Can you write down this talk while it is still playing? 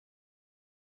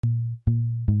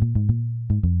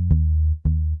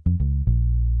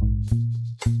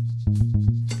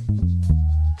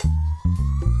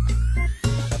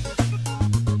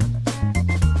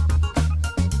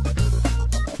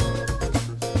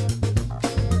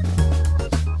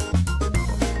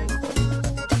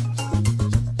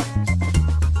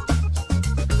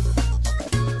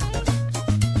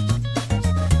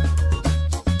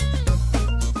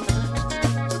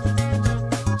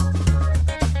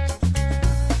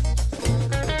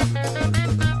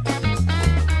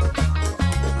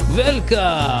Welcome.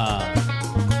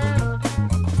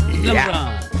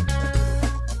 Yeah.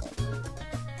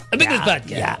 A Bengals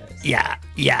podcast.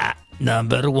 Yeah.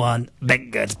 Number one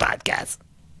Bengals podcast.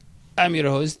 I'm your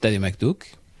host, Dadio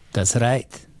McDuke. That's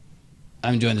right.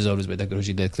 I'm joined as always by Dr.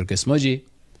 Hodgie, Dr. Kesmoji.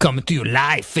 Coming to you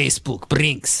live, Facebook,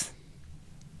 Brinks.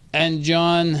 And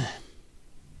John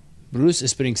Bruce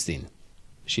Springsteen.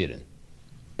 Sheeran.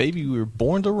 Baby, we were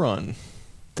born to run.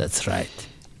 That's right.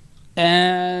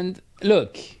 And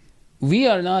look, we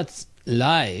are not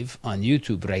live on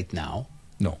YouTube right now.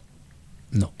 No.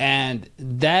 And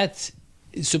that,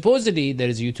 supposedly there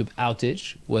is a YouTube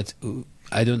outage. What,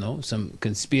 I don't know, some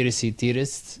conspiracy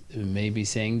theorists may be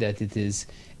saying that it is,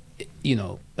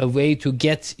 a way to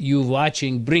get you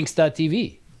watching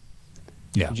Brinks.tv.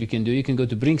 Yeah. What you can do, you can go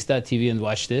to Brinks.tv and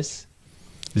watch this.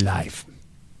 Live.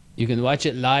 You can watch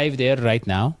it live there right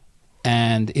now.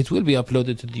 And it will be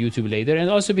uploaded to the YouTube later. And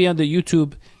also be on the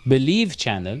YouTube Believe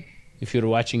channel. If you're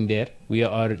watching there, we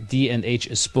are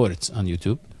D&H Sports on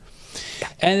YouTube.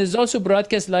 And it's also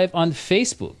broadcast live on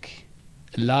Facebook.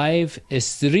 Live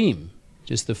stream.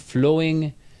 Just the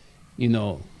flowing,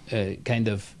 kind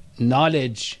of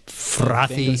knowledge.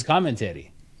 Frothy. Bengals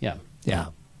commentary. Yeah.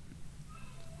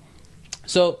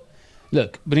 So,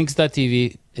 look,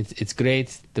 Brinks.tv, it's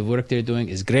great. The work they're doing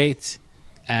is great.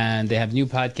 And they have new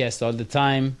podcasts all the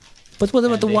time. But what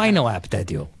about the Wino app,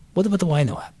 Dadio? What about the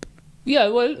Wino app? Yeah,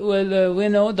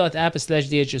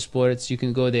 wino.app/DH Sports. You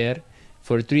can go there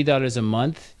for $3 a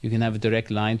month. You can have a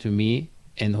direct line to me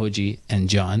and Hodgie and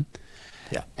John.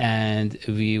 Yeah. And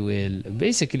we will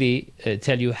basically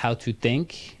tell you how to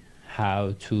think,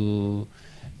 how to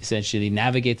essentially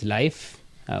navigate life,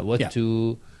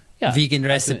 Vegan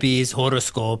recipes,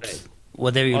 horoscopes,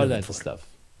 whatever you're all looking that for. stuff.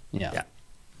 Yeah.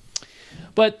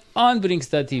 But on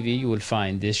Brinks.tv, you will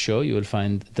find this show. You will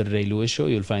find the Ray Lewis show.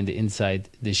 You will find the Inside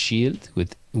the Shield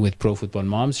with Pro Football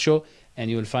Moms show.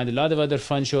 And you will find a lot of other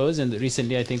fun shows. And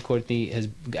recently, I think Courtney has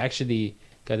actually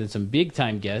gotten some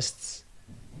big-time guests,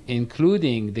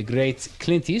 including the great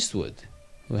Clint Eastwood,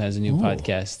 who has a new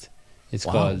podcast. It's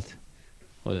called...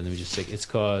 Hold on, let me just check. It's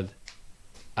called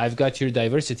I've Got Your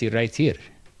Diversity Right Here.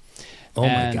 Oh,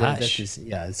 my gosh.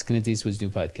 It's Clint Eastwood's new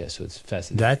podcast, so it's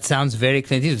fascinating. That sounds very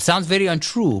Clint Eastwood. Sounds very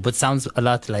untrue, but sounds a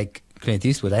lot like Clint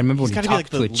Eastwood. I remember when he talked to a chair. He's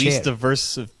got to be like the least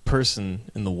diverse person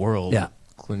in the world. Yeah.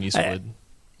 Clint Eastwood.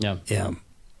 Yeah.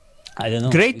 I don't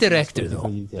know. Great director, though.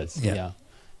 Yeah.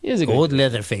 He is a great Old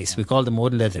Leatherface. We called him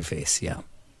Old Leatherface, yeah.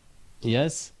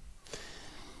 Yes.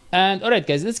 And, all right,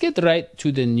 guys, let's get right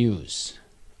to the news.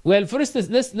 Well, first,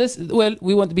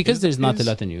 because there's not a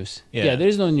lot of news. Yeah, there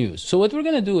is no news. So what we're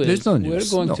going to do is there's no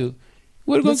news.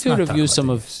 we're going to review some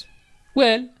of... News.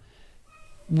 Well,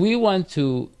 we want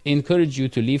to encourage you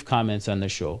to leave comments on the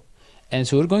show. And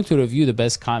so we're going to review the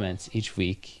best comments each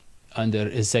week under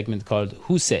a segment called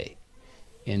Who Say.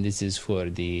 And this is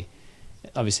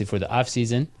obviously for the off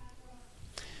season.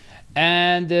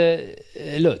 And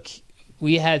look,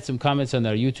 we had some comments on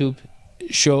our YouTube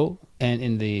show and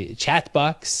in the chat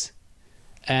box.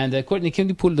 And Courtney, can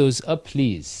you pull those up,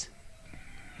 please?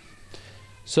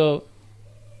 So,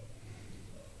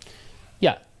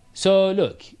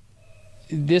 look,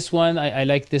 this one, I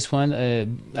like this one.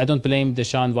 I don't blame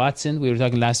Deshaun Watson. We were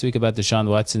talking last week about Deshaun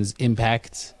Watson's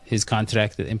impact, his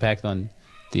contract, the impact on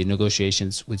the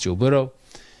negotiations with Joe Burrow.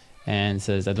 And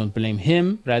says, I don't blame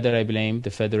him. Rather, I blame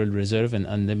the Federal Reserve and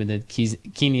unlimited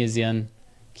Keynesian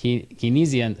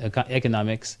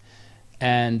economics.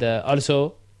 And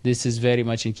also, this is very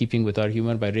much in keeping with our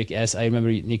humor by Rick S. I remember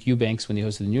Nick Eubanks when he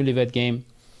hosted the Newlywed Game.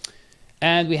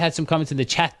 And we had some comments in the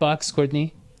chat box,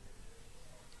 Courtney,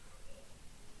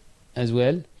 as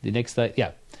well. The next slide,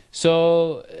 yeah.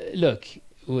 So, look.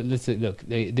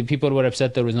 The people were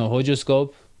upset there was no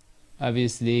Hojoscope,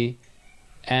 obviously.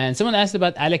 And someone asked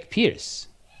about Alec Pierce.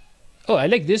 Oh, I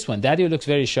like this one. Dadio looks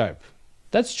very sharp.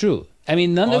 That's true. I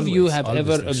mean, none of you have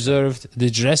ever observed the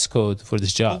dress code for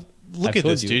this job. Look at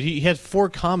this, dude. He had 4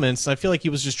 comments, and I feel like he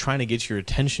was just trying to get your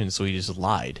attention, so he just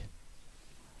lied.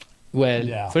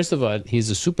 Well, first of all, he's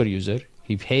a super user.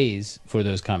 He pays for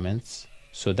those comments,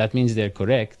 so that means they're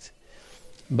correct.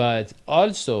 But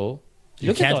also,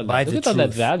 look at all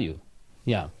that value.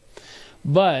 Yeah.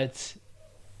 But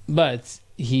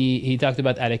he talked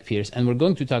about Alec Pierce, and we're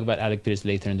going to talk about Alec Pierce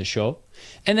later in the show.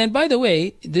 And then, by the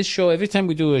way, this show, every time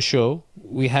we do a show,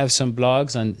 we have some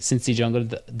blogs on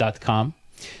cincyjungle.com.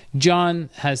 John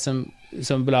has some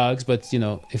blogs, but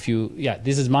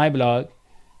this is my blog.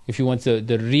 If you want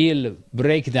the real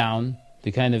breakdown,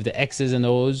 the kind of the X's and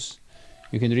O's,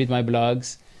 you can read my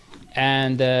blogs.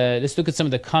 And let's look at some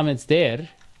of the comments there.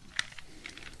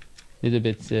 A little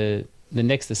bit, the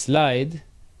next slide,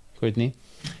 Courtney.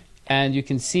 and you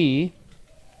can see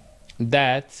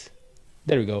that.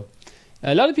 There we go.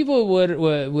 A lot of people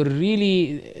were really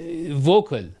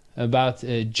vocal about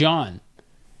John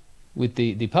with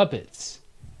the puppets,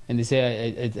 and they say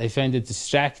I find it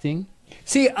distracting.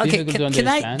 See, okay,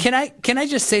 can I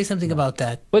just say something about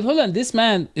that? But hold on, this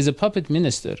man is a puppet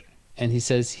minister, and he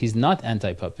says he's not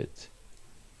anti-puppet,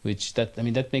 which that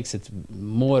makes it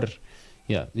more,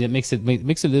 it makes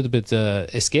it a little bit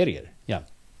scarier.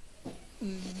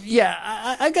 Yeah,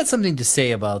 I got something to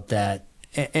say about that,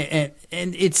 and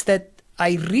it's that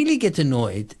I really get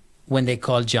annoyed when they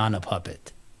call John a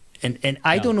puppet, and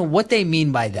I don't know what they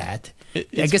mean by that.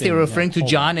 I guess they were referring to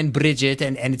John and Bridget,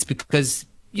 and it's because,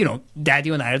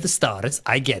 Dadio and I are the stars.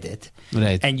 I get it.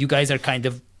 Right. And you guys are kind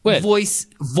of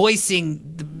voicing,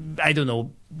 I don't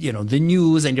know, the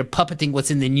news, and you're puppeting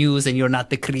what's in the news, and you're not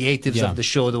the creatives of the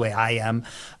show the way I am.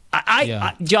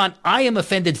 John, I am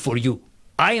offended for you.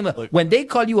 When they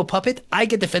call you a puppet, I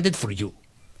get offended for you.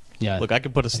 Yeah. Look, I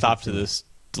could put a stop to this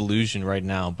delusion right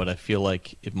now, but I feel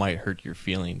like it might hurt your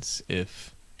feelings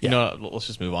if... let's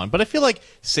just move on. But I feel like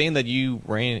saying that you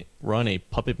run a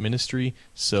puppet ministry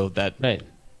so that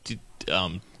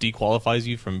dequalifies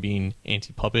you from being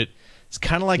anti-puppet, it's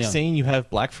kind of like saying you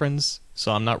have black friends,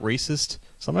 so I'm not racist.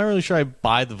 So I'm not really sure I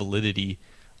buy the validity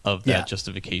of that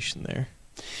justification there.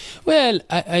 Well,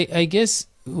 I guess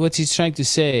what he's trying to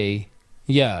say,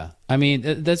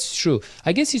 that's true.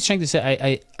 I guess he's trying to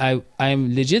say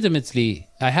I'm legitimately,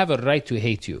 I have a right to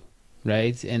hate you.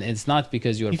 Right, and it's not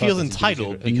because you're. He feels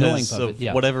entitled because of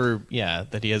whatever,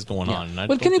 that he has going on.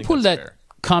 Well, can you pull that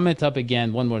comment up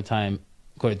again one more time,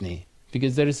 Courtney?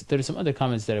 Because there are some other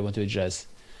comments that I want to address,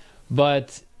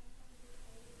 but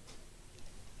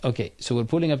okay. So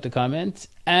we're pulling up the comment,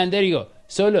 and there you go.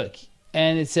 So look,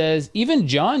 and it says even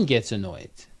John gets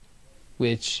annoyed,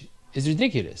 which is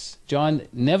ridiculous. John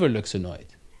never looks annoyed.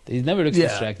 He never looks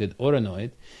distracted or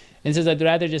annoyed. And says, I'd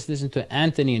rather just listen to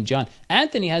Anthony and John.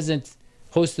 Anthony hasn't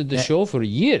hosted the show for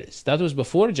years. That was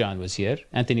before John was here.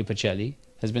 Anthony Pacelli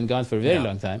has been gone for a very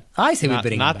long time. I say we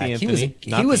bring him back.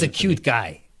 He was a cute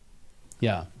guy.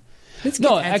 Yeah. Let's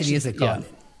get Anthony as a call.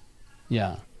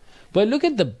 Yeah. But look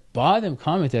at the bottom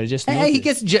comment there.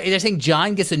 They're saying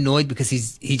John gets annoyed because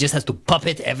he just has to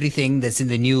puppet everything that's in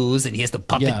the news, and he has to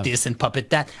puppet this and puppet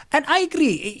that. And I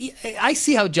agree. I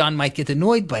see how John might get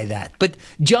annoyed by that. But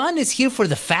John is here for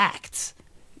the facts.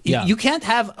 You can't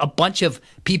have a bunch of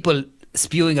people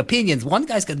spewing opinions. One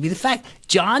guy's got to be the fact.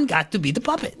 John got to be the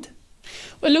puppet.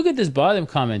 Well, look at this bottom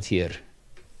comment here.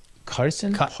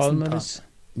 Carson Palmer's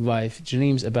wife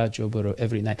dreams about Joe Burrow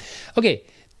every night. Okay.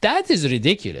 That is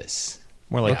ridiculous.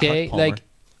 More like like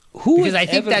who would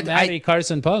ever marry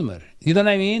Carson Palmer? You know what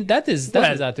I mean? That is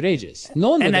outrageous. No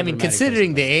one. And I mean,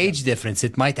 considering the age difference,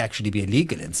 it might actually be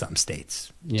illegal in some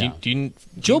states. Yeah.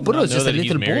 Joe Burrow is just a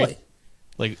little boy.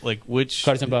 Like which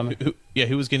Carson Palmer?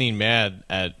 Who was getting mad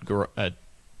at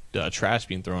trash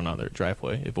being thrown on their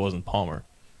driveway? If it wasn't Palmer,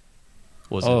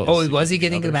 was he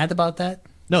getting mad about that?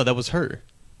 No, that was her.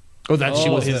 She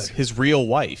was his real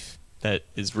wife. That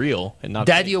is real and not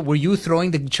Dadio, were you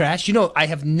throwing the trash? I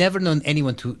have never known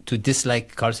anyone to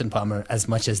dislike Carson Palmer as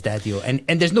much as Dadio.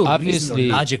 And there's no reason or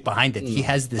logic behind it. He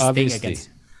has this thing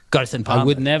against Carson Palmer. I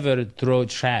would never throw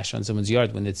trash on someone's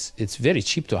yard when it's very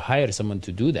cheap to hire someone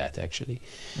to do that, actually.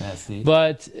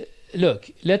 But look,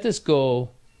 let us go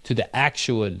to the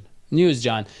actual news,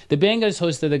 John. The Bengals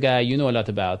hosted a guy you know a lot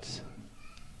about,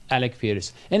 Alec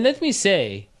Pierce. And let me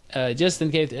say, just in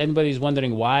case anybody's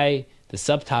wondering why the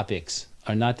subtopics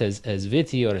are not as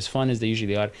witty or as fun as they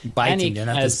usually are. They're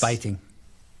not as biting.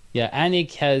 Yeah,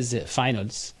 Anik has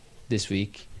finals this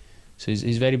week, so he's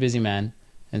a very busy man,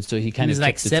 and so he he's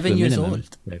like 7 years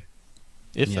old.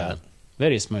 If that,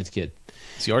 very smart kid.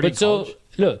 Is he already in college?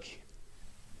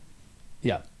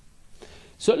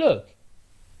 So look,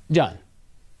 John,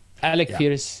 Alec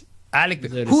Pierce.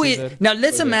 Who is now?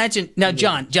 Let's imagine now,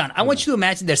 John. I want you to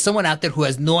imagine there's someone out there who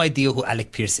has no idea who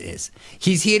Alec Pierce is.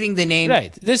 He's hearing the name.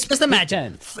 Right. Just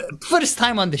imagine. First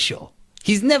time on the show.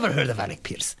 He's never heard of Alec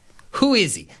Pierce. Who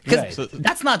is he? Because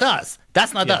that's not us.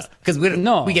 That's not us. Because we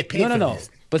get paid for this.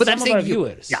 But I'm saying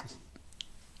viewers.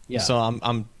 Yeah. So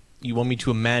you want me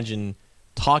to imagine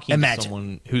talking to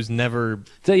someone who's never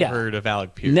heard of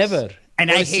Alec Pierce? Never. And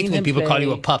I hate when people call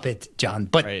you a puppet, John.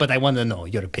 But I want to know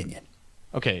your opinion.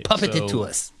 Okay, puppet it to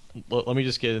us. Let me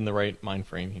just get in the right mind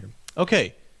frame here.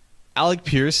 Okay, Alec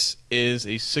Pierce is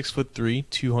a 6'3",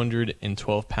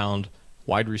 212-pound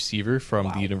wide receiver from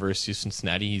the University of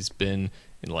Cincinnati. He's been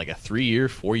in like a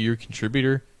 4-year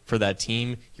contributor for that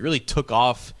team. He really took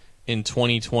off in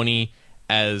 2020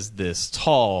 as this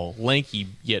tall, lanky,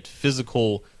 yet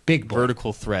physical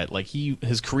vertical threat. Like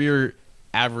his career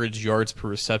average yards per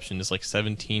reception is like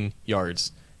 17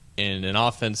 yards in an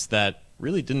offense that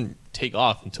really didn't take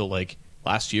off until like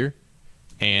last year,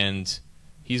 and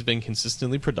he's been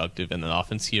consistently productive in that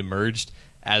offense. He emerged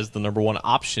as the number one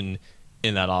option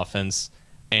in that offense,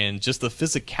 and just the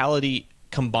physicality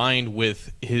combined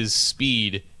with his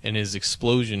speed and his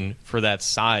explosion for that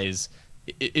size,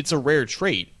 it's a rare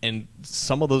trait. And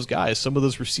some of those guys, some of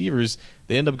those receivers,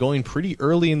 they end up going pretty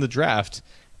early in the draft,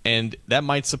 and that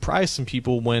might surprise some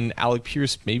people when Alec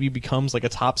Pierce maybe becomes like a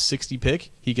top 60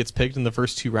 pick. He gets picked in the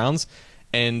first 2 rounds,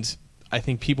 and I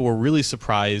think people were really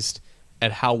surprised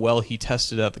at how well he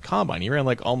tested at the combine. He ran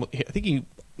like almost, I think he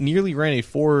nearly ran a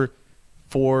 4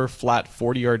 flat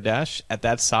 40-yard dash at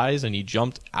that size, and he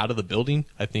jumped out of the building.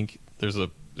 I think there's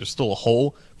still a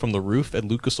hole from the roof at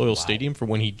Lucas Oil Stadium for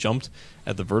when he jumped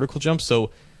at the vertical jump.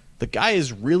 So the guy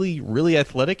is really, really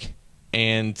athletic,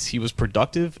 and he was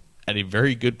productive at a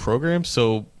very good program.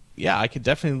 So yeah, I could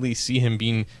definitely see him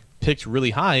being picked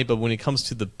really high. But when it comes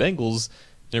to the Bengals,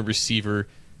 their receiver,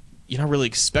 you're not really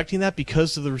expecting that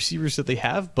because of the receivers that they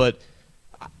have. But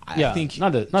I think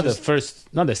not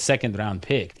the second round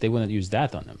pick. They wouldn't use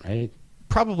that on him, right?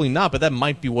 Probably not, but that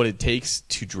might be what it takes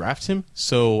to draft him.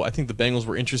 So I think the Bengals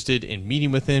were interested in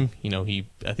meeting with him. You know,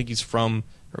 I think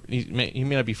he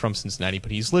may not be from Cincinnati,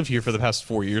 but he's lived here for the past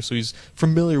 4 years, so he's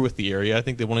familiar with the area. I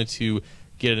think they wanted to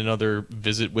get another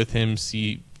visit with him,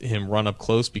 see him run up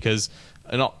close, because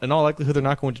in all likelihood they're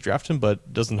not going to draft him, but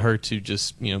it doesn't hurt to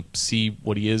just, you know, see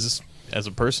what he is as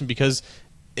a person, because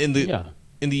in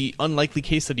the unlikely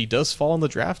case that he does fall in the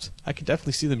draft, I could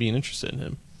definitely see them being interested in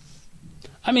him.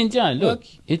 I mean, John, look,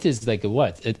 it is like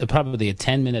probably a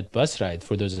 10-minute bus ride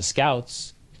for those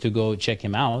scouts to go check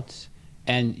him out,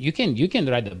 and you can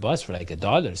ride the bus for like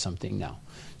 $1 or something now.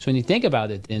 So when you think about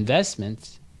it, the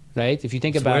investment, right? If you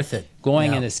think about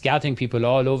going and scouting people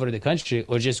all over the country,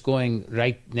 or just going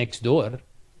right next door,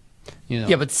 you know.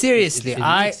 Yeah, but seriously,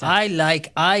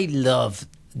 I love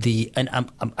and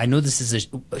I know this is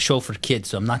a show for kids,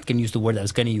 so I'm not going to use the word I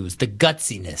was going to use, the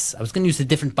gutsiness. I was going to use a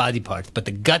different body part, but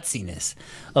the gutsiness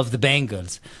of the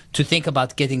Bengals to think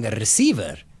about getting a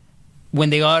receiver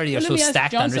when they already are so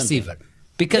stacked on receiver.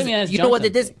 Because you know what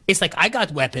it is? It's like, I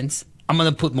got weapons, I'm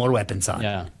going to put more weapons on.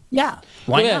 Yeah.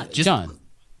 Why not? John,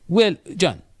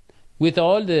 with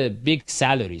all the big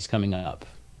salaries coming up,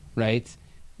 right?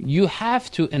 You have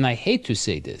to, and I hate to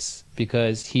say this,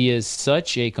 because he is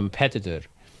such a competitor,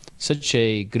 such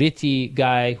a gritty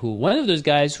guy, one of those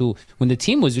guys who, when the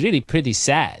team was really pretty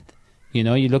sad, you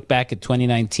know, you look back at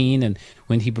 2019 and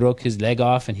when he broke his leg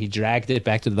off and he dragged it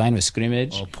back to the line of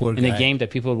scrimmage in a game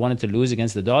that people wanted to lose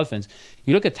against the Dolphins.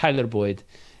 You look at Tyler Boyd,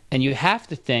 and you have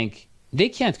to think they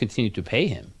can't continue to pay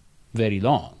him very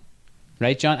long,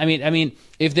 right, John? I mean,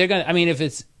 if they're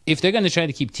gonna try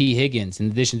to keep T. Higgins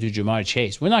in addition to Jamar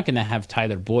Chase, we're not gonna have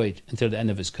Tyler Boyd until the end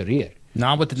of his career.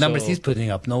 Not with the numbers he's putting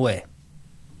up. No way.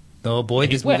 No,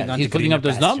 Boyd is he's putting up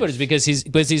those numbers because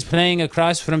he's playing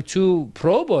across from 2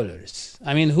 Pro Bowlers.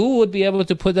 I mean, who would be able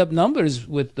to put up numbers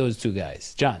with those 2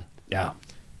 guys, John? Yeah,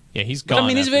 he's gone.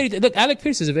 But, I mean, Alec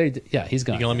Pierce is he's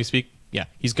gone. You can let me speak. Yeah,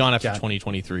 he's gone after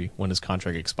 2023 when his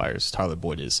contract expires. Tyler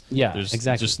Boyd is. Yeah, there's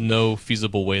exactly. just no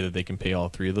feasible way that they can pay all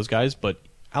 3 of those guys. But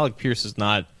Alec Pierce is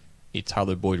not a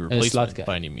Tyler Boyd replacement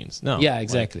by any means. No. Yeah,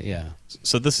 exactly.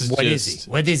 So this is What is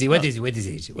he?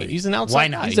 He's an outside. Why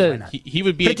not? He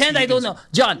would be. Pretend I don't know,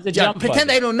 John. Pretend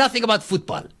I know nothing about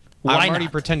football. I'm already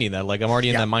pretending that. Like, I'm already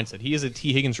in that mindset. He is a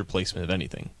T. Higgins replacement, if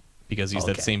anything, because he's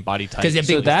that same body type.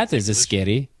 So that is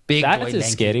scary. That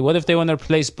is scary. What if they want to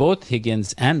replace both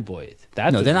Higgins and Boyd?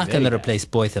 No, they're not going to replace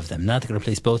both of them. Not going to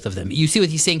replace both of them. You see what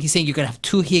he's saying? He's saying you're going to have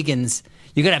 2 Higgins.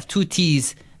 You're going to have 2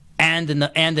 T's. And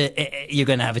you're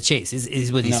going to have a Chase,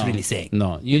 is what he's really saying.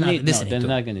 No, they're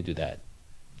not going to do that.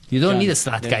 You don't need a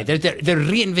slot guy. They're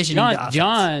re-envisioning the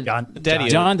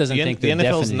offense. John doesn't think the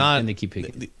NFL's not.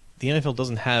 The NFL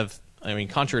doesn't have. I mean,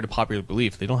 contrary to popular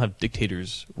belief, they don't have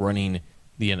dictators running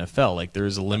the NFL. Like, there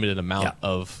is a limited amount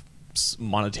of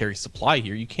monetary supply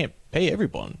here. You can't pay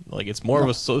everyone. Like, it's more of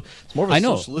a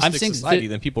socialistic society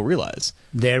than people realize.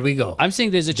 There we go. I'm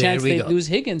saying there's a chance they lose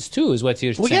Higgins too, is what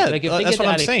you're saying. Yeah, like, that's what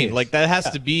I'm saying. Like, that has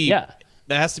to be that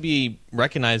has to be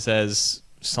recognized as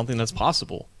something that's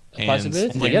possible.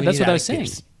 Possibility? That's what I was saying.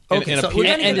 Okay,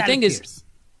 and the thing is,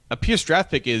 a Pierce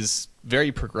draft pick is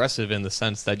very progressive in the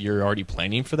sense that you're already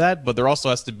planning for that, but there also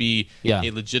has to be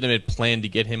a legitimate plan to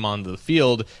get him on the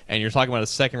field, and you're talking about a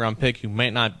second-round pick who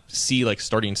might not see like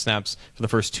starting snaps for the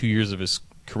first 2 years of his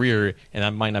career, and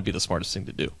that might not be the smartest thing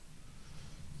to do.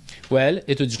 Well,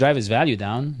 it would drive his value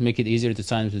down, make it easier to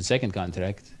sign him to the second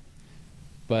contract.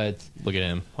 But look at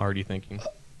him already thinking.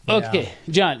 Okay,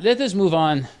 John, let us move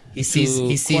on. He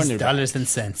sees dollars and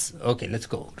cents. Okay, let's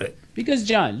go. Right. Because,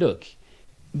 John, look,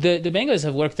 the Bengals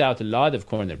have worked out a lot of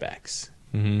cornerbacks,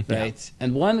 right? Yeah.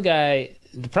 And one guy,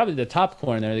 probably the top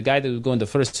corner, the guy that would go in the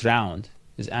first round,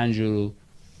 is Andrew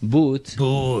Booth.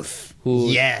 Who,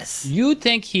 yes. You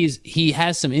think he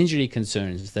has some injury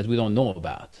concerns that we don't know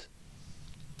about?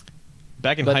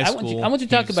 Back in high school, I want to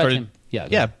talk about him.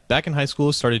 Yeah, back in high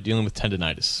school, started dealing with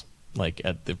tendonitis, like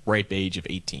at the ripe age of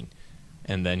 18.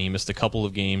 And then he missed a couple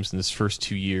of games in his first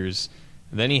 2 years.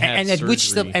 And then he had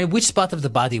surgery. And which spot of the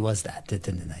body was that, the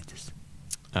tendonitis?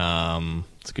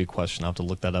 It's a good question. I'll have to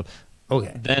look that up.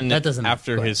 Okay. Then that doesn't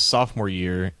after his sophomore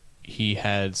year, he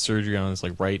had surgery on his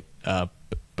right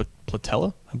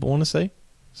patella, I want to say,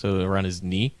 so around his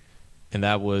knee, and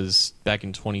that was back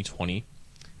in 2020.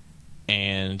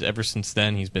 And ever since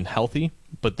then, he's been healthy.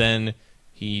 But then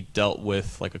he dealt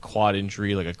with like a quad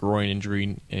injury, like a groin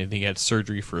injury, and he had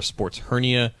surgery for a sports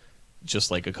hernia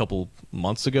just like a couple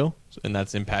months ago, and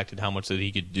that's impacted how much that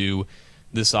he could do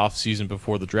this offseason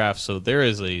before the draft. So there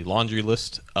is a laundry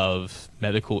list of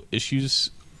medical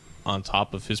issues on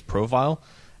top of his profile.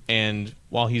 And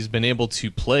while he's been able to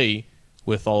play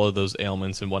with all of those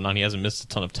ailments and whatnot, he hasn't missed a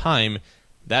ton of time.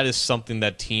 That is something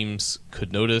that teams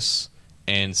could notice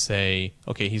and say,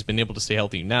 okay, he's been able to stay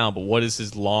healthy now, but what is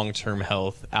his long-term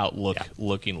health outlook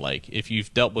looking like? If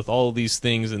you've dealt with all of these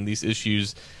things and these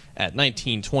issues at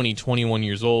 19, 20, 21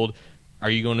 years old, are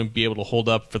you going to be able to hold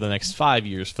up for the next 5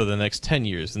 years, for the next 10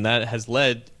 years? And that has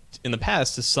led in the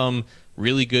past to some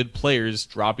really good players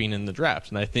dropping in the draft.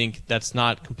 And I think that's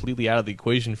not completely out of the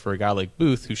equation for a guy like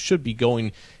Booth, who should be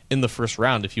going in the first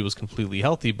round if he was completely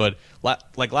healthy. But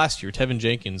like last year, Tevin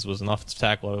Jenkins was an offensive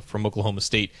tackle from Oklahoma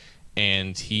State,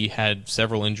 and he had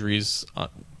several injuries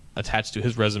attached to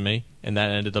his resume, and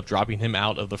that ended up dropping him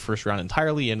out of the first round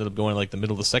entirely. He ended up going like the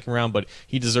middle of the second round, but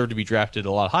he deserved to be drafted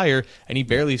a lot higher, and he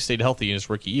barely stayed healthy in his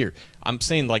rookie year. I'm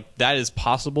saying like that is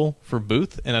possible for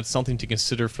Booth, and that's something to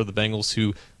consider for the Bengals,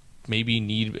 who maybe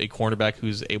need a cornerback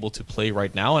who's able to play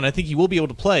right now, and I think he will be able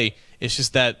to play. It's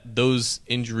just that those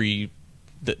injury,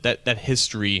 that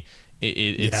history,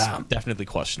 it's definitely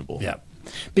questionable. Yeah,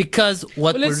 because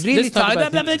what we're really talking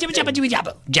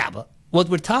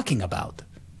about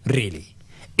really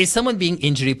is someone being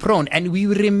injury prone. And we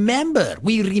remember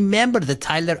the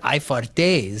Tyler Eifert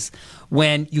days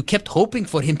when you kept hoping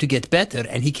for him to get better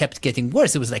and he kept getting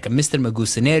worse. It was like a Mr. Magoo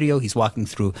scenario. He's walking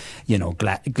through,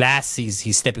 glass.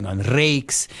 He's stepping on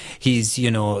rakes. He's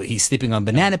stepping on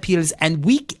banana peels. And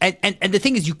the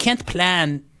thing is, you can't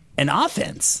plan an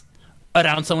offense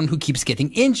around someone who keeps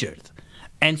getting injured.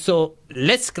 And so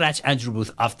let's scratch Andrew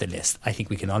Booth off the list. I think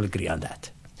we can all agree on that.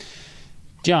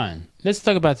 John, let's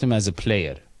talk about him as a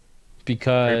player,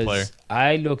 because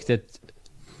I looked at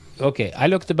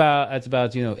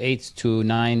about 8 to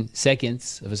 9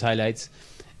 seconds of his highlights.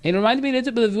 It reminded me a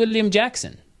little bit of William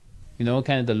Jackson, kind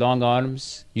of the long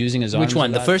arms, using his arms. Which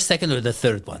one, the first, second, or the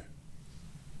third one?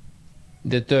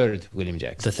 The third William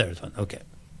Jackson. The third one, okay.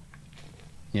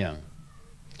 Yeah,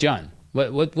 John,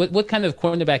 what kind of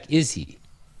cornerback is he?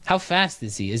 How fast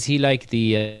is he? Is he like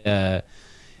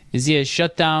is he a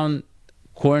shutdown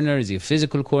corner? Is he a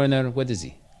physical corner? What is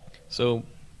he? So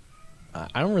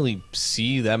I don't really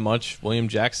see that much William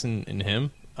Jackson in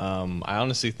him. I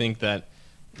honestly think that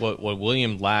what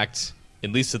William lacked,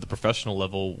 at least at the professional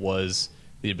level, was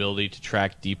the ability to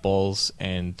track deep balls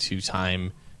and to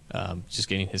time just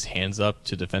getting his hands up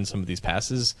to defend some of these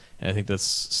passes. And I think that's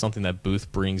something that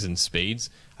Booth brings in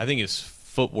spades. I think his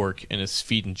footwork and his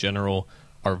feet in general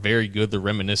are very good. They're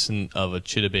reminiscent of a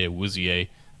Chidobe Awuzie,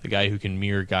 the guy who can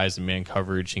mirror guys in man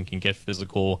coverage and can get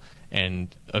physical,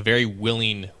 and a very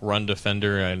willing run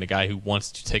defender, and a guy who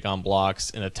wants to take on blocks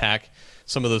and attack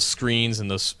some of those screens and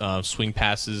those swing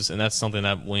passes, and that's something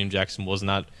that William Jackson was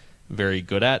not very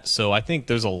good at. So I think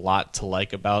there's a lot to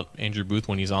like about Andrew Booth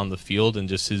when he's on the field, and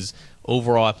just his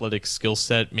overall athletic skill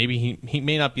set. Maybe he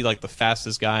may not be like the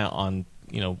fastest guy on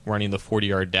running the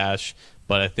 40-yard dash,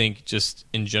 but I think just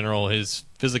in general his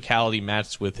physicality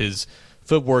matched with his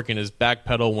footwork and his back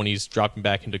pedal when he's dropping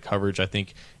back into coverage, I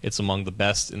think it's among the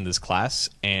best in this class.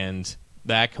 And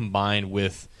that combined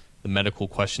with the medical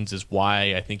questions is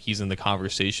why I think he's in the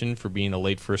conversation for being a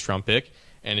late first-round pick.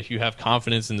 And if you have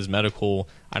confidence in his medical,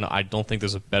 I don't think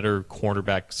there's a better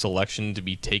cornerback selection to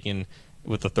be taken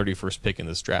with the 31st pick in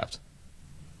this draft.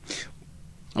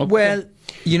 Okay. Well,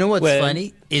 you know what's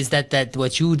funny is that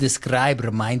what you described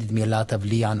reminded me a lot of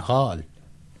Leon Hall.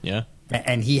 Yeah.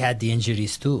 And he had the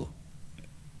injuries too.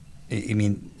 I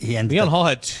mean, Leon Hall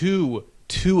had two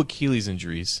Achilles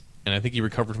injuries, and I think he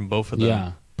recovered from both of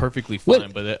them perfectly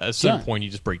fine. But at a certain point, you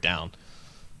just break down.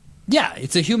 Yeah,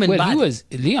 it's a human body. He was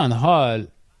Leon Hall.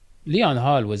 Leon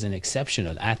Hall was an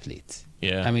exceptional athlete.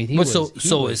 Yeah, I mean,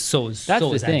 so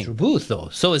is Andrew Booth, though.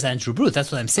 So is Andrew Booth.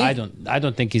 That's what I'm saying. I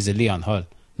don't think he's a Leon Hall.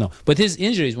 No, but his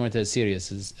injuries weren't as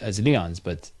serious as Leon's.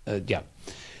 But yeah,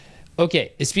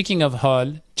 okay. Speaking of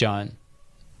Hall, John,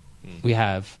 we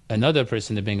have another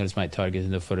person the Bengals might target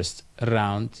in the first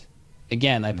round.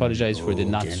 Again, I apologize for the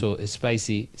not so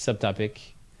spicy subtopic,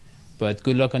 but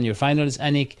good luck on your finals,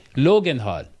 Anik. Logan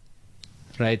Hall,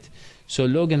 right? So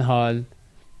Logan Hall,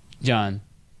 John,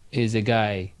 is a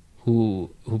guy who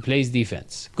plays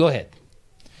defense. Go ahead.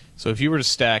 So if you were to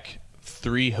stack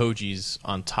 3 Hodgies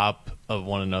on top of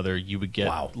one another, you would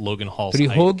get Logan Hall's 3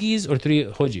 height. Hoagies or 3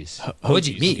 Hodgies?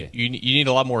 Hodgies. Okay. You need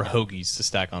a lot more Hoagies to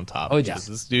stack on top. Hodgies.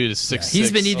 This dude is 6'6".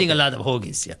 He's been eating a lot of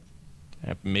Hoagies,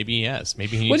 Maybe he has.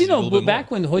 Maybe he needs but back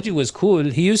when Hodgie was cool,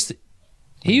 he used to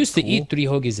eat 3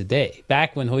 Hoagies a day.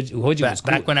 Back when Hodgie was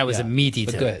cool. Back when I was a meat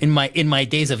eater. In my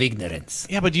days of ignorance.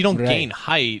 Yeah, but you don't gain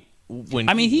height when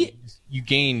you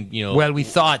gain, Well, we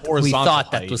thought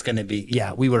height. that was going to be.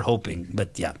 Yeah, we were hoping,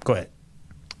 but yeah, go ahead.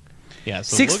 Yeah,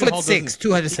 so 6'6",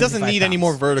 275 He doesn't need any pounds.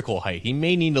 more vertical height. He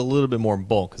may need a little bit more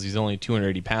bulk because he's only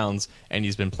 280 pounds, and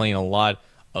he's been playing a lot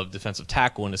of defensive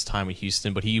tackle in his time at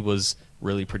Houston, but he was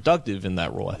really productive in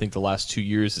that role. I think the last 2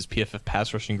 years, his PFF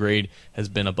pass rushing grade has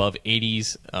been above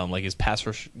 80s. Like his pass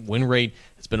rush win rate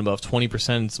has been above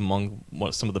 20%. It's among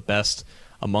some of the best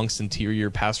amongst interior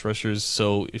pass rushers.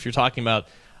 So if you're talking about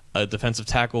a defensive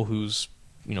tackle whose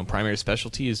primary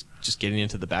specialty is just getting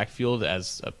into the backfield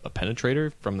as a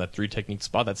penetrator from that 3 technique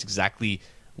spot, that's exactly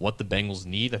what the Bengals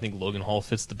need. I think Logan Hall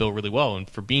fits the bill really well. And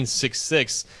for being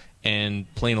 6'6",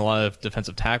 and playing a lot of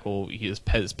defensive tackle, his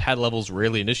pad level is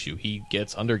rarely an issue. He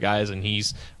gets under guys, and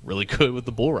he's really good with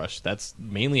the bull rush. That's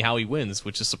mainly how he wins,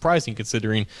 which is surprising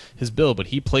considering his build. But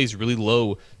he plays really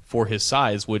low for his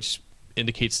size, which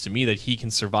indicates to me that he can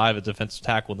survive a defensive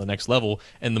tackle at the next level.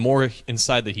 And the more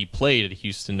inside that he played at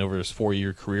Houston over his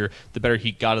 4-year career, the better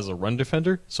he got as a run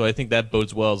defender. So I think that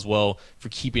bodes well as well for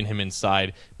keeping him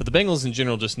inside. But the Bengals in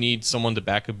general just need someone to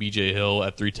back up B.J. Hill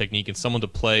at 3 technique and someone to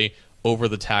play over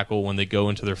the tackle when they go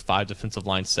into their 5 defensive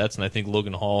line sets, and I think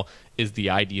Logan Hall is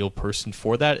the ideal person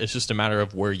for that. It's just a matter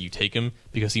of where you take him,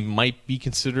 because he might be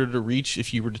considered a reach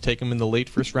if you were to take him in the late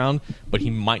first round, but he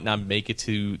might not make it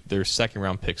to their second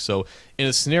round pick. So in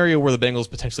a scenario where the Bengals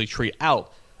potentially trade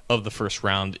out of the first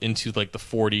round into like the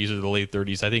 40s or the late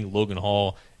 30s, I think Logan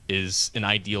Hall is an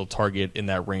ideal target in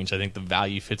that range. I think the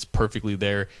value fits perfectly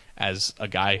there as a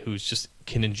guy who's just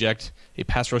can inject a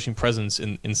pass rushing presence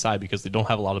inside, because they don't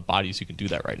have a lot of bodies who can do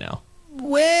that right now.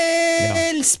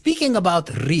 Well, speaking about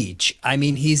reach, I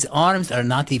mean, his arms are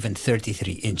not even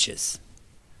 33 inches.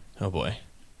 Oh boy.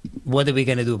 What are we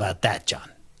going to do about that, John?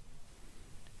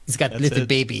 He's got little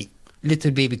baby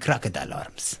crocodile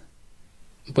arms.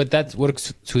 But that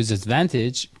works to his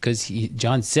advantage, because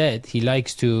John said he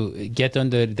likes to get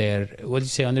under their, what do you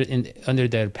say, under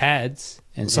their pads.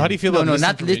 So how do you feel about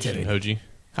not literally, Hodgie?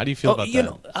 How do you feel about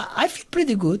that? I feel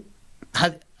pretty good,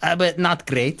 but not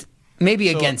great. Maybe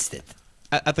against it.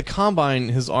 At the combine,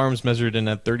 his arms measured in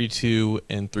at 32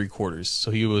 3/4.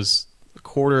 So he was a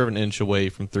quarter of an inch away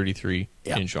from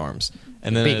 33-inch arms.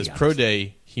 And then at his pro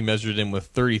day, he measured in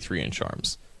with 33-inch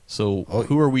arms. So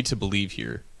who are we to believe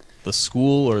here? The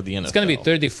school or the NFL? It's going to be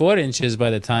 34 inches by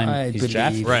the time he's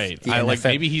drafted. Right.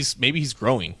 Maybe he's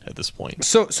growing at this point.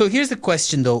 So here's the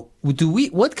question though: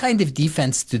 what kind of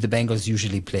defense do the Bengals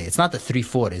usually play? It's not a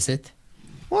 3-4, is it?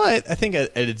 Well, I think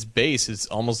at its base, it's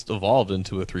almost evolved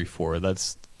into a 3-4.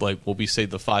 That's like what we say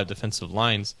the 5 defensive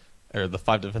lines, or the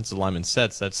 5 defensive lineman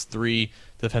sets. That's 3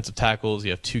 defensive tackles. You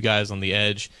have 2 guys on the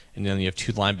edge, and then you have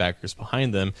 2 linebackers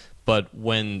behind them. But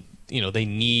when they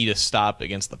need a stop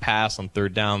against the pass on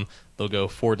third down, they'll go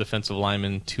 4 defensive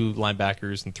linemen, 2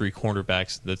 linebackers, and 3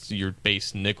 cornerbacks. That's your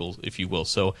base nickel, if you will.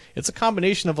 So it's a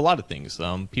combination of a lot of things.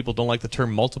 People don't like the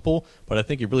term multiple, but I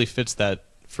think it really fits that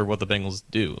for what the Bengals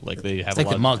do. Like they have it's a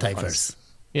like lot the of multiverse.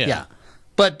 Yeah.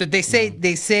 But they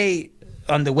say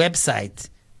on the website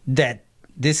that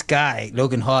this guy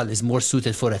Logan Hall is more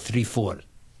suited for a 3-4.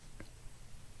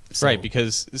 Right,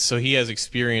 because he has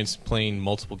experience playing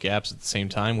multiple gaps at the same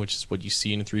time, which is what you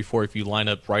see in a 3-4. If you line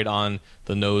up right on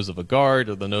the nose of a guard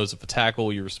or the nose of a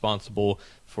tackle, you're responsible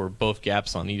for both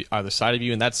gaps on either side of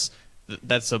you, and that's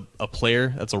a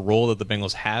player, that's a role that the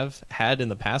Bengals have had in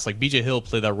the past. Like B.J. Hill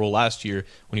played that role last year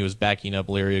when he was backing up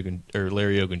Larry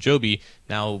Ogunjobi.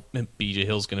 Now B.J.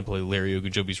 Hill's going to play Larry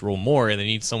Ogunjobi's role more, and they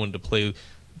need someone to play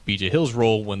B.J. Hill's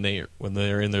role when they're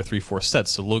in their 3-4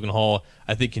 sets. So Logan Hall,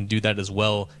 I think, can do that as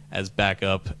well as back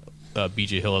up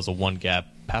B.J. Hill as a one-gap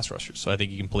pass rusher. So I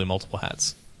think he can play multiple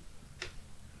hats.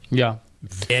 Yeah.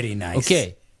 Very nice.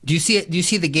 Okay. Do you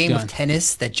see the game of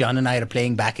tennis that John and I are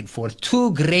playing back and forth?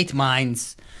 Two great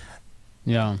minds.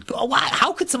 Yeah.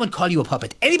 How could someone call you a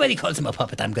puppet? Anybody calls him a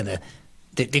puppet,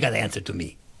 they got to answer to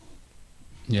me.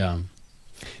 Yeah.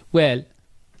 Well,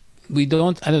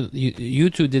 you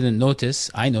two didn't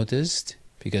notice. I noticed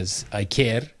because I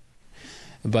care,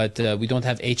 but we don't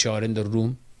have HR in the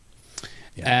room.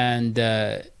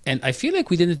 Yeah. And I feel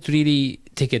like we didn't really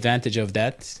take advantage of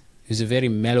that. It was a very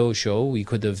mellow show. We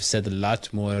could have said a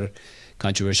lot more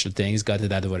controversial things, got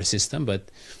it out of our system. But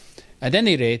at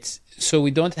any rate, so we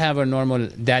don't have our normal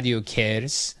Dadio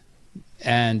cares.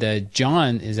 And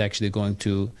John is actually going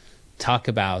to talk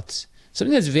about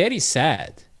something that's very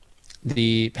sad.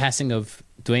 The passing of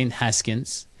Dwayne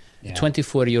Haskins, a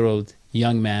 24-year-old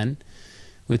young man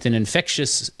with an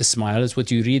infectious smile. Is what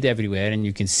you read everywhere, and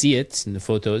you can see it in the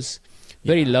photos.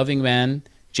 Very loving man,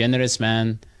 generous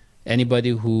man. Anybody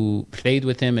who played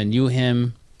with him and knew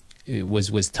him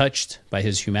was touched by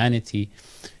his humanity.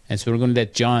 And so we're going to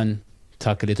let John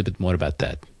talk a little bit more about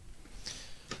that.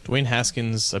 Dwayne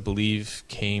Haskins, I believe,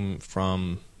 came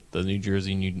from the New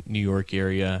Jersey, New York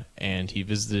area, and he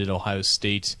visited Ohio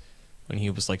State when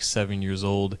he was like 7 years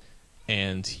old.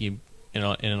 And he, in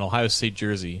an Ohio State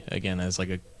jersey, again, as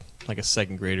like a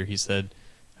second grader, he said,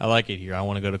 "I like it here. I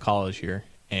want to go to college here."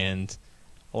 And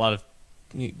a lot of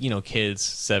kids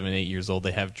 7, 8 years old,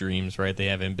 they have dreams, right? They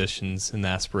have ambitions and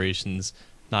aspirations.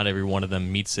 Not every one of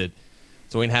them meets it.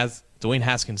 Dwayne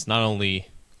Haskins not only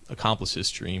accomplished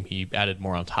his dream, he added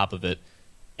more on top of it.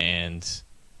 And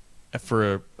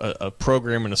for a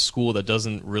program and a school that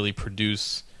doesn't really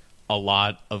produce a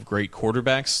lot of great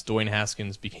quarterbacks, Dwayne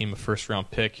Haskins became a first-round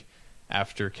pick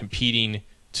after competing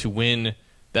to win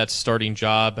that starting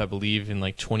job, I believe, in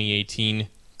like 2018.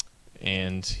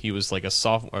 And he was like a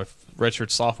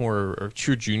redshirt sophomore or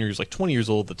true junior. He was like 20 years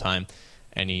old at the time,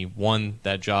 and he won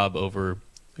that job over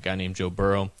a guy named Joe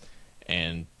Burrow.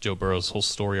 And Joe Burrow's whole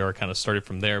story arc kind of started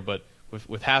from there. But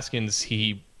with Haskins,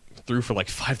 he threw for like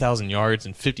 5,000 yards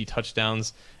and 50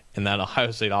 touchdowns in that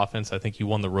Ohio State offense. I think he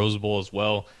won the Rose Bowl as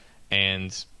well.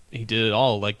 And he did it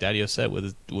all, like Dadio said,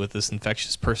 with this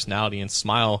infectious personality and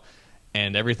smile.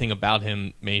 And everything about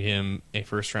him made him a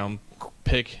first-round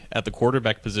pick at the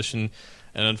quarterback position.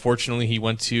 And unfortunately, he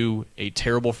went to a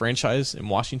terrible franchise in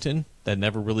Washington that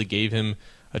never really gave him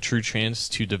a true chance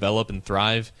to develop and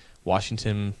thrive.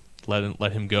 Washington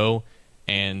let him go,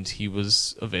 and he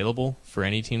was available for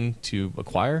any team to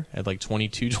acquire at like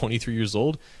 22, 23 years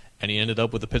old. And he ended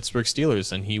up with the Pittsburgh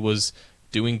Steelers, and he was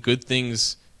doing good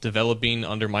things, developing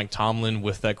under Mike Tomlin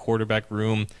with that quarterback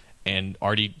room, and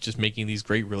already just making these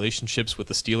great relationships with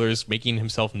the Steelers, making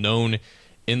himself known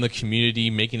in the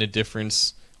community, making a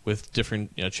difference with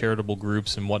different charitable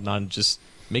groups and whatnot, and just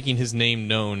making his name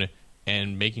known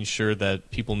and making sure that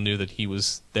people knew that he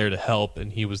was there to help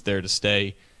and he was there to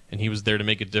stay and he was there to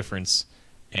make a difference.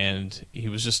 And he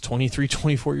was just 23,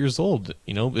 24 years old.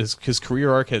 His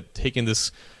career arc had taken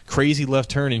this crazy left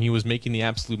turn, and he was making the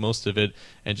absolute most of it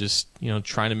and just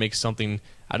trying to make something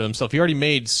out of himself. He already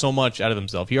made so much out of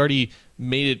himself. He already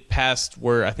made it past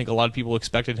where I think a lot of people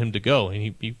expected him to go. And he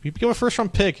became a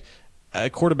first-round pick, a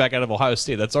quarterback out of Ohio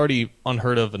State. That's already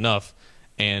unheard of enough.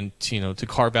 And to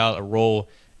carve out a role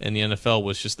in the NFL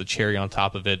was just the cherry on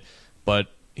top of it. But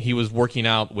he was working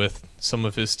out with some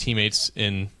of his teammates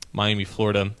in Miami,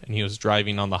 Florida, and he was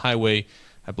driving on the highway.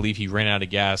 I believe he ran out of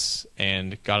gas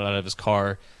and got out of his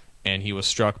car, and he was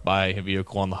struck by a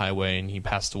vehicle on the highway, and he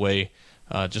passed away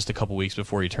just a couple weeks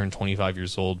before he turned 25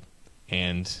 years old.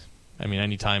 And I mean,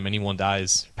 anytime anyone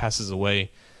dies, passes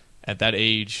away at that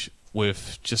age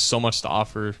with just so much to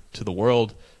offer to the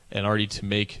world and already to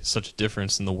make such a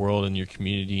difference in the world and your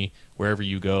community, wherever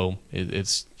you go,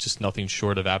 it's just nothing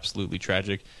short of absolutely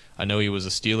tragic. I know he was a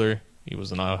Steeler. He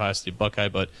was an Ohio State Buckeye,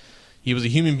 but he was a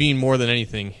human being more than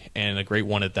anything, and a great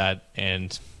one at that.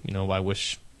 And, I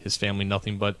wish his family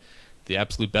nothing but the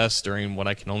absolute best during what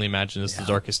I can only imagine is the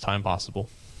darkest time possible.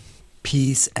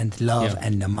 Peace and love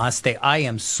and namaste. I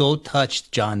am so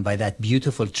touched, John, by that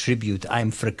beautiful tribute.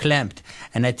 I'm verklempt.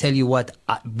 And I tell you what,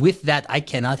 with that, I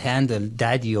cannot handle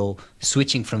Dadio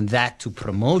switching from that to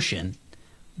promotion,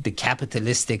 the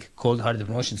capitalistic, cold-hearted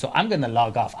promotion. So I'm going to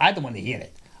log off. I don't want to hear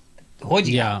it.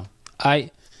 Hodgie. Yeah.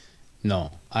 I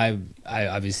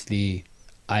obviously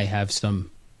have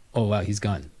some. Oh wow, he's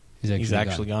gone. He's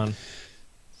actually gone.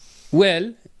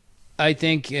 Well, I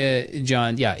think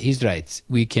John, he's right.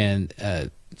 We can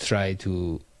try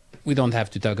to. We don't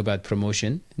have to talk about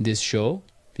promotion in this show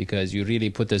because you really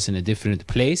put us in a different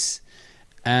place.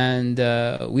 And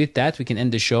with that, we can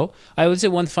end the show. I will say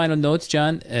one final note,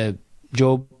 John.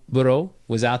 Joe Burrow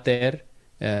was out there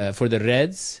for the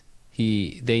Reds.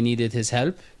 They needed his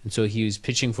help, and so he was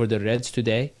pitching for the Reds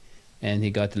today, and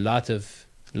he got a lot of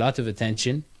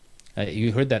attention.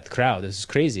 You heard that crowd. This is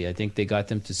crazy. I think they got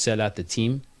them to sell out the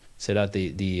team, sell out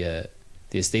the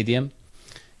stadium,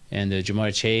 and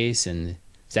Jamar Chase and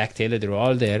Zach Taylor, they were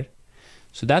all there.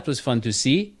 So that was fun to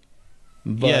see.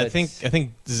 But yeah, I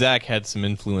think Zach had some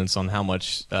influence on how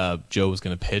much Joe was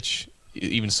going to pitch,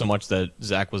 even so much that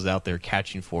Zach was out there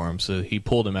catching for him. So he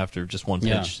pulled him after just one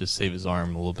pitch to save his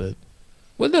arm a little bit.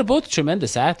 Well, they're both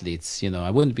tremendous athletes.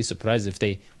 I wouldn't be surprised if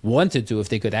they wanted to, if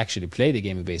they could actually play the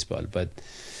game of baseball. But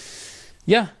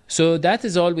yeah, so that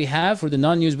is all we have for the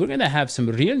non-news. We're going to have some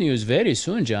real news very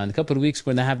soon, John. A couple of weeks,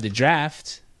 we're going to have the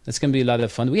draft. That's going to be a lot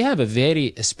of fun. We have a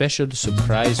very special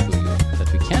surprise for you that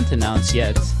we can't announce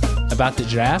yet about the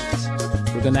draft.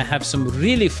 We're going to have some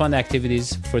really fun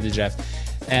activities for the draft.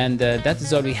 And that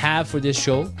is all we have for this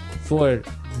show. For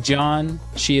John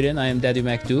Sheeran, I am Dadio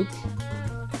McDuke.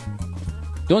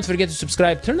 Don't forget to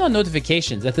subscribe. Turn on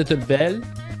notifications, that little bell.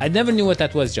 I never knew what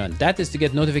that was, John. That is to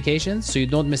get notifications so you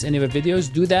don't miss any of our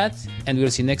videos. Do that, and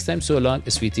we'll see you next time. So long,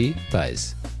 sweetie. Bye.